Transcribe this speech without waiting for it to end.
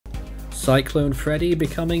Cyclone Freddy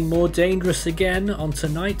becoming more dangerous again on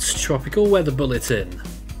tonight's tropical weather bulletin.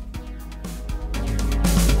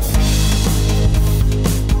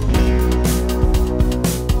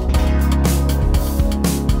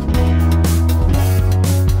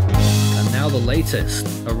 And now the latest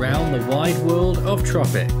around the wide world of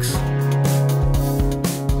tropics.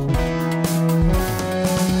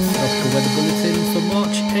 Tropical weather bulletin for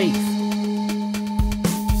March 8th.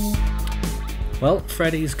 Well,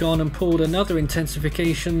 Freddy's gone and pulled another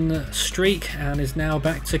intensification streak and is now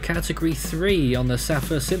back to category 3 on the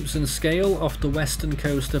Saffir-Simpson scale off the western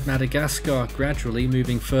coast of Madagascar, gradually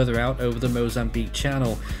moving further out over the Mozambique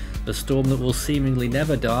Channel. The storm that will seemingly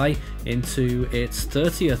never die into its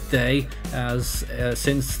 30th day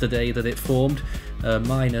since the day that it formed,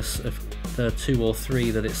 minus 2 or 3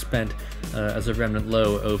 that it spent as a remnant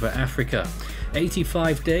low over Africa.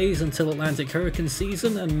 85 days until Atlantic hurricane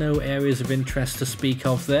season and no areas of interest to speak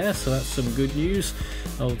of there, so that's some good news,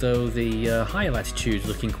 although the higher latitudes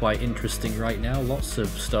looking quite interesting right now, lots of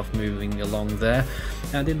stuff moving along there.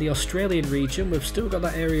 And in the Australian region we've still got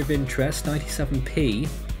that area of interest, 97p,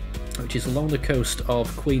 which is along the coast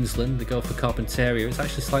of Queensland, the Gulf of Carpentaria. It's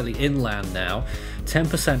actually slightly inland now.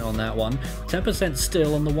 10% on that one. 10%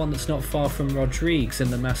 still on the one that's not far from Rodrigues in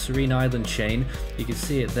the Masserine Island chain. You can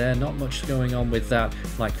see it there, not much going on with that,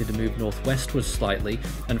 likely to move northwestwards slightly.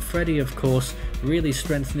 And Freddy, of course, really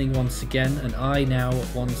strengthening once again, and I now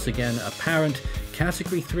once again apparent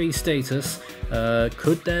category 3 status.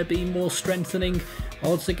 Could there be more strengthening?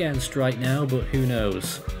 Odds against right now, but who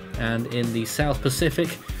knows. And in the South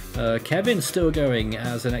Pacific, Kevin's still going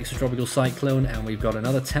as an extratropical cyclone, and we've got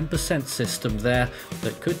another 10% system there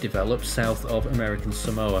that could develop south of American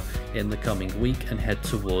Samoa in the coming week and head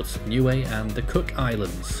towards Niue and the Cook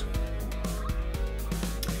Islands.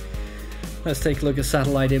 Let's take a look at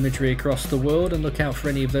satellite imagery across the world and look out for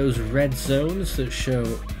any of those red zones that show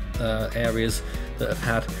areas that have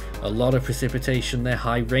had a lot of precipitation there,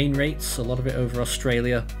 high rain rates, a lot of it over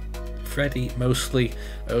Australia. Freddy mostly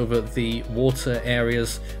over the water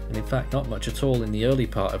areas, and in fact not much at all in the early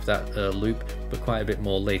part of that loop, but quite a bit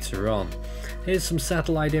more later on. Here's some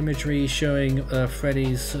satellite imagery showing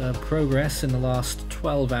Freddy's progress in the last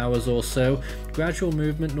 12 hours or so. Gradual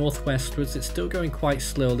movement northwestwards. It's still going quite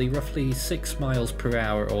slowly, roughly 6 miles per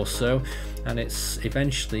hour or so, and it's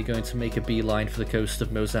eventually going to make a beeline for the coast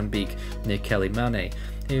of Mozambique near Quelimane.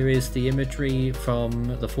 Here is the imagery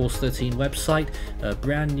from the Force 13 website,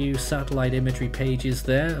 brand new satellite imagery pages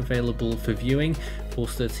there available for viewing,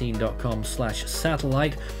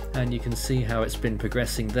 force13.com/satellite, and you can see how it's been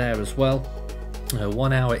progressing there as well.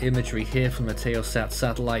 1 hour imagery here from the Teosat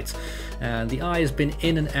satellites, and the eye has been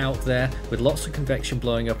in and out there with lots of convection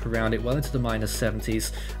blowing up around it well into the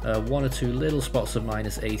 -70s, 1 or 2 little spots of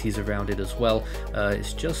 -80s around it as well.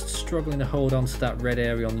 It's just struggling to hold on to that red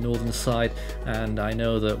area on the northern side, and I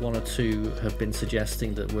know that 1 or 2 have been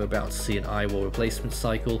suggesting that we're about to see an eye wall replacement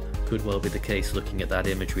cycle. Could well be the case looking at that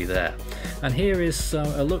imagery there. And here is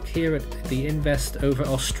a look here at the invest over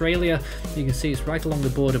Australia. You can see it's right along the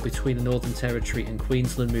border between the Northern Territory and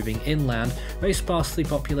Queensland, moving inland. Very sparsely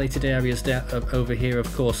populated areas over here,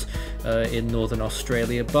 of course, in northern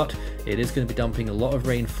Australia, but it is going to be dumping a lot of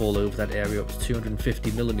rainfall over that area, up to 250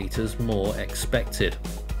 millimeters more expected.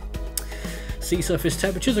 Sea surface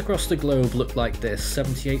temperatures across the globe look like this: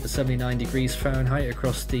 78 to 79 degrees Fahrenheit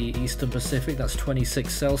across the eastern Pacific, that's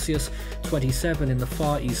 26 Celsius, 27 in the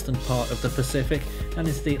far eastern part of the Pacific, and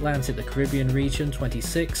into the Atlantic, the Caribbean region,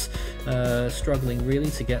 26, struggling really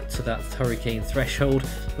to get to that hurricane threshold,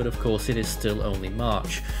 but of course it is still only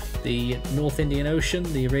March. The North Indian Ocean,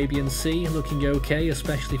 the Arabian Sea, looking okay,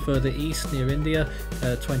 especially further east near India,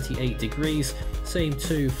 28 degrees. Same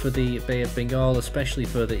too for the Bay of Bengal, especially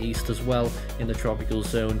further east as well in the tropical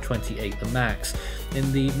zone, 28 the max.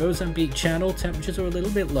 In the Mozambique Channel, temperatures are a little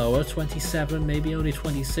bit lower, 27, maybe only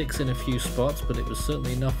 26 in a few spots, but it was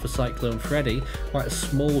certainly enough for Cyclone Freddy. Quite a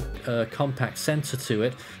small compact centre to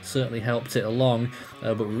it, certainly helped it along,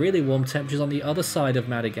 but really warm temperatures on the other side of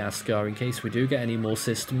Madagascar in case we do get any more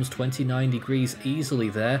systems, 29 degrees easily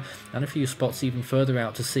there, and a few spots even further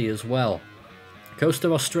out to sea as well. Coast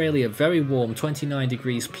of Australia, very warm, 29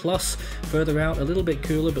 degrees plus. Further out, a little bit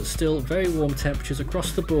cooler, but still very warm temperatures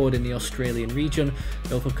across the board in the Australian region.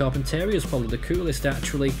 Gulf of Carpentaria is probably the coolest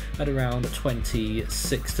actually, at around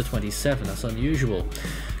 26 to 27, that's unusual.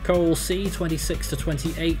 Coral Sea, 26 to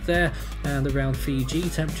 28 there, and around Fiji,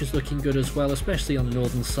 temperatures looking good as well, especially on the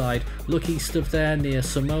northern side. Look east of there, near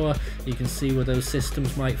Samoa, you can see where those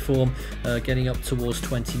systems might form, getting up towards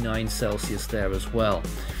 29 Celsius there as well.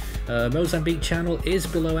 Mozambique Channel is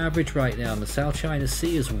below average right now, and the South China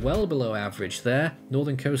Sea is well below average there.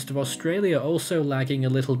 Northern coast of Australia also lagging a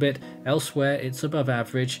little bit. Elsewhere it's above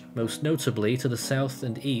average, most notably to the south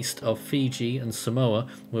and east of Fiji and Samoa,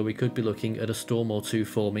 where we could be looking at a storm or two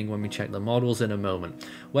forming when we check the models in a moment.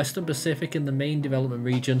 Western Pacific in the main development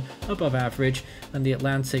region above average, and the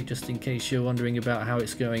Atlantic, just in case you're wondering about how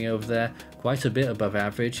it's going over there, quite a bit above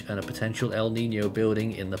average, and a potential El Nino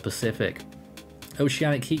building in the Pacific.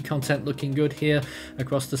 Oceanic heat content looking good here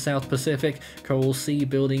across the South Pacific. Coral Sea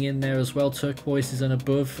building in there as well. Turquoises and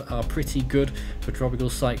above are pretty good for tropical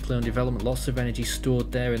cyclone development. Lots of energy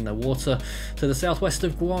stored there in the water. To the southwest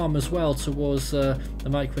of Guam as well, towards the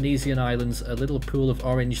Micronesian islands, a little pool of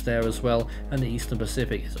orange there as well, and the Eastern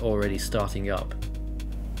Pacific is already starting up.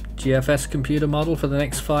 GFS computer model for the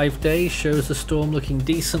next 5 days shows the storm looking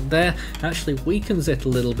decent there, actually weakens it a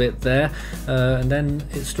little bit there, and then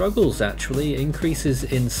it struggles actually, it increases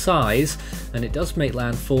in size, and it does make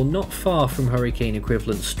landfall not far from hurricane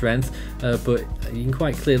equivalent strength, but you can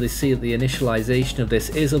quite clearly see that the initialization of this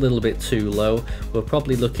is a little bit too low. We're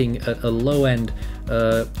probably looking at a low end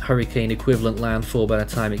hurricane equivalent landfall by the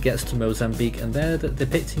time it gets to Mozambique, and they're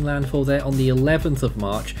depicting landfall there on the 11th of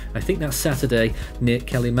March. I think that's Saturday near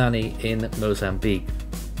Quelimane in Mozambique.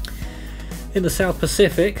 In the South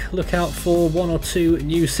Pacific, look out for 1 or 2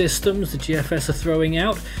 new systems the GFS are throwing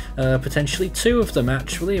out, potentially 2 of them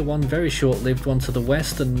actually, one very short-lived one to the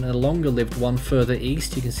west and a longer-lived one further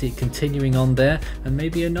east. You can see it continuing on there, and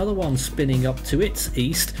maybe another one spinning up to its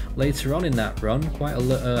east later on in that run, quite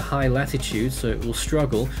a high latitude, so it will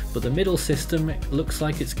struggle, but the middle system looks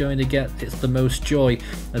like it's going to get the most joy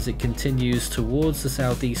as it continues towards the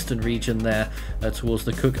southeastern region there, towards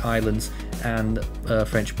the Cook Islands and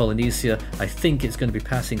French Polynesia. I think it's going to be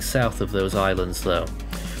passing south of those islands though.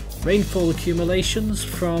 Rainfall accumulations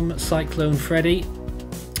from Cyclone Freddy,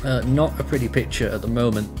 not a pretty picture at the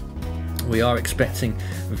moment. We are expecting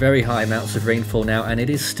very high amounts of rainfall now, and it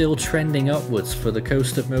is still trending upwards for the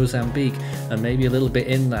coast of Mozambique and maybe a little bit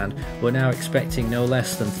inland. We're now expecting no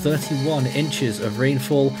less than 31 inches of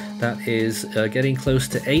rainfall. That is getting close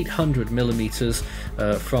to 800 millimeters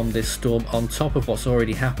from this storm, on top of what's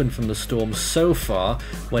already happened from the storm so far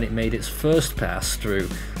when it made its first pass through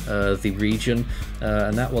the region,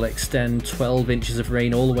 and that will extend 12 inches of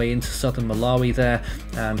rain all the way into southern Malawi there,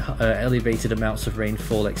 and elevated amounts of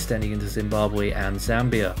rainfall extending into Zimbabwe and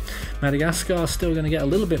Zambia. Madagascar still going to get a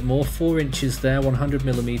little bit more, 4 inches there, 100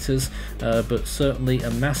 millimeters, but certainly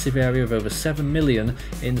a massive area of over 7 million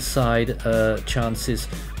inside chances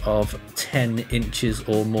of 10 inches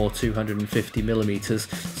or more, 250 millimeters.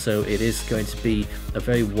 So it is going to be a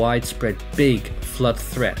very widespread big flood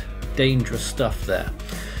threat. Dangerous stuff there.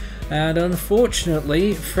 And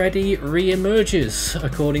unfortunately, Freddy re-emerges.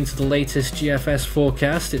 According to the latest GFS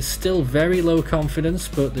forecast, it's still very low confidence,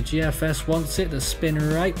 but the GFS wants it to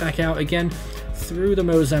spin right back out again through the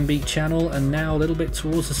Mozambique Channel, and now a little bit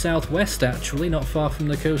towards the southwest actually, not far from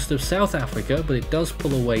the coast of South Africa, but it does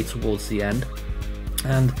pull away towards the end.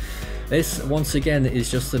 And this, once again, is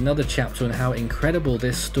just another chapter on how incredible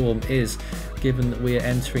this storm is, given that we are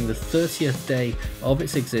entering the 30th day of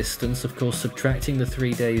its existence, of course subtracting the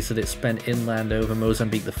 3 days that it spent inland over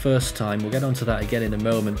Mozambique the first time. We'll get onto that again in a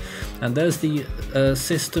moment. And there's the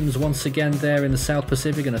systems once again there in the South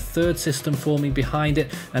Pacific, and a third system forming behind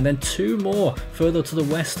it, and then 2 more further to the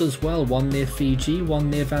west as well, one near Fiji,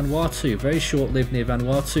 one near Vanuatu. Very short-lived near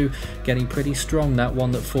Vanuatu, getting pretty strong, that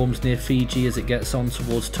one that forms near Fiji as it gets on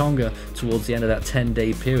towards Tonga towards the end of that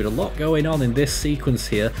 10-day period. A lot going on in this sequence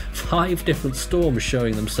here, 5 different storms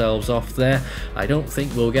showing themselves off there. I don't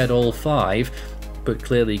think we'll get all 5, but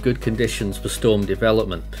clearly good conditions for storm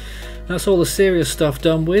development. That's all the serious stuff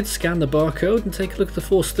done with. Scan the barcode and take a look at the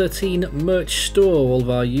Force 13 merch store. All of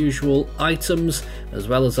our usual items, as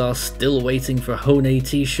well as our Still Waiting for Hone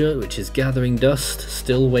t-shirt, which is gathering dust,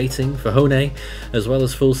 still waiting for Hone, as well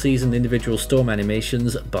as full season individual storm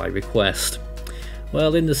animations by request.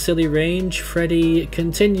 Well, in the Scilly range, Freddy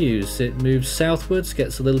continues. It moves southwards,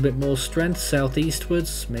 gets a little bit more strength,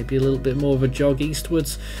 southeastwards, maybe a little bit more of a jog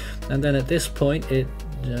eastwards, and then at this point it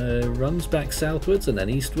runs back southwards and then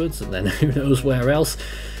eastwards and then who knows where else.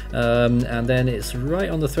 And then it's right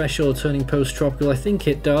on the threshold of turning post-tropical, I think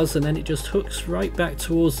it does, and then it just hooks right back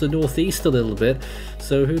towards the northeast a little bit,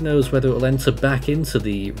 so who knows whether it will enter back into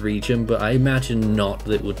the region, but I imagine not,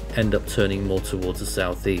 that it would end up turning more towards the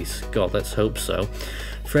southeast. God, let's hope so.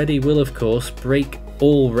 Freddy will of course break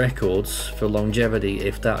all records for longevity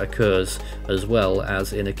if that occurs, as well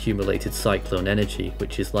as in accumulated cyclone energy,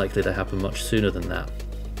 which is likely to happen much sooner than that.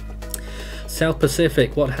 South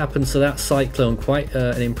Pacific, what happens to that cyclone? Quite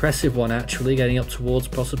an impressive one actually, getting up towards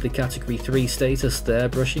possibly category 3 status there,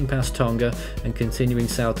 brushing past Tonga and continuing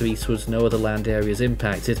southeastwards, no other land areas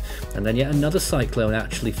impacted. And then yet another cyclone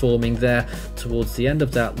actually forming there towards the end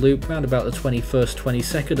of that loop, around about the 21st,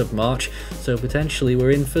 22nd of March. So potentially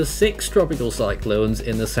we're in for 6 tropical cyclones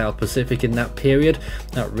in the South Pacific in that period.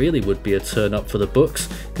 That really would be a turn up for the books,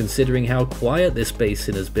 considering how quiet this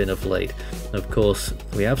basin has been of late. Of course,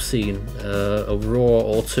 we have seen a roar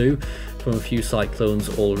or two from a few cyclones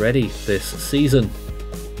already this season.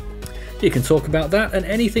 You can talk about that and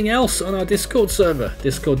anything else on our Discord server,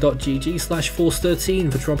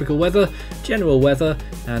 discord.gg/force13 for tropical weather, general weather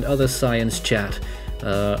and other science chat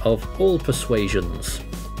of all persuasions.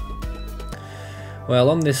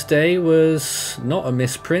 Well, on this day was not a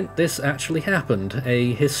misprint, this actually happened.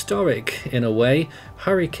 A historic, in a way,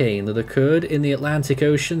 hurricane that occurred in the Atlantic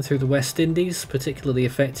Ocean through the West Indies, particularly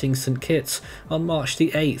affecting St. Kitts on March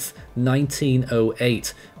the 8th,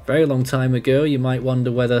 1908. Very long time ago. You might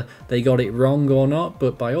wonder whether they got it wrong or not,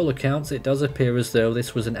 but by all accounts it does appear as though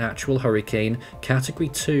this was an actual hurricane, category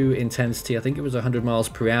 2 intensity, I think it was 100 miles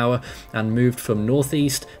per hour, and moved from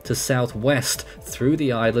northeast to southwest through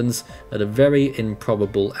the islands at a very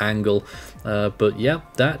improbable angle. But yeah,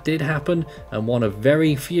 that did happen, and one of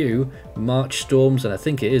very few March storms, and I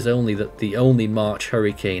think it is only the only March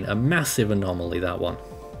hurricane. A massive anomaly, that one.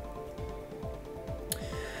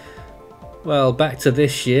 Well, back to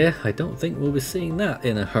this year, I don't think we'll be seeing that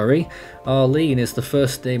in a hurry. Arlene is the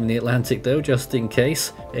first name in the Atlantic though, just in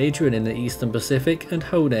case. Adrian in the Eastern Pacific, and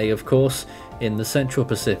Hone, of course, in the Central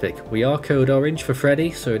Pacific. We are code orange for Freddy,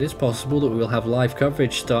 so it is possible that we will have live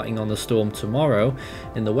coverage starting on the storm tomorrow.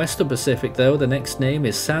 In the Western Pacific though, the next name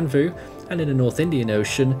is Sanvu, and in the North Indian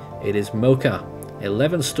Ocean, it is Mocha.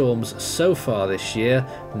 11 storms so far this year,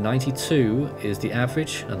 92 is the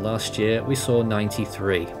average, and last year we saw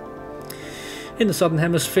 93. In the Southern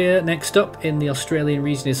Hemisphere, next up in the Australian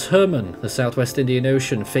region is Herman, the Southwest Indian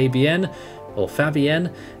Ocean, Fabienne,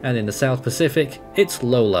 and in the South Pacific, it's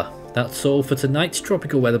Lola. That's all for tonight's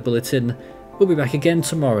Tropical Weather Bulletin. We'll be back again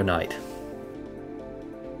tomorrow night.